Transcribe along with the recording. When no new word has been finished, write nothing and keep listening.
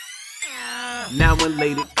Now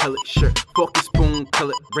unlated colored shirt, fork and spoon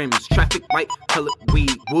colored rims, traffic light colored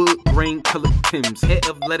weed, wood grain colored Timbs, head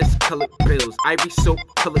of lettuce colored bills, ivory soap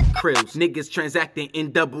colored krills, niggas transacting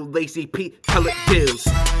in double lazy P colored deals.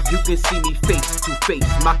 You can see me face to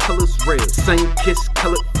face, my color's real. Sun kiss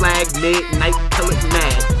colored flag, midnight colored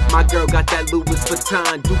mad. My girl got that Louis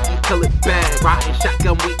Vuitton dookie colored bag, riding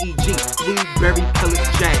shotgun with EG, blueberry colored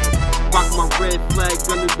jag. Rock my red flag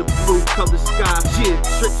under the blue colored sky. Yeah,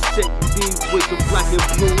 trick set these with the black and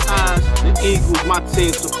blue eyes. The Eagles my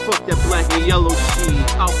team, so fuck that black and yellow shit.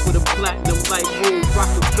 Out for the platinum like old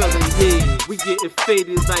Rockefeller head. We getting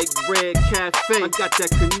faded like red cafe. I got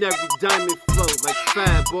that canary diamond flow like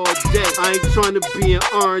Fab all day. I ain't trying to be an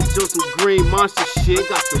orange or some green monster shit.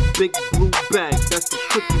 Got the big blue bag, that's the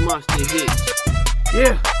Cookie Monster hits.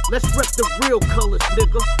 Yeah, let's rep the real colors,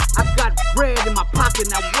 nigga. I got bread in my pocket,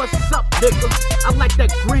 now what's up, nigga? I like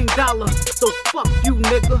that green dollar, so fuck you,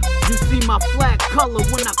 nigga. You see my flag color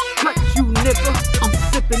when I cut you, nigga. I'm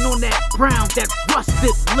sipping on that brown, that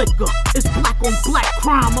rusted liquor. It's black on black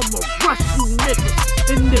crime, I'ma rush you,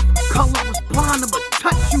 niggas. And if color was blind, I'ma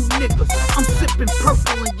touch you, niggas. I'm sipping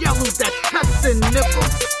purple and yellow, that cussing,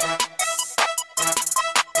 nigga.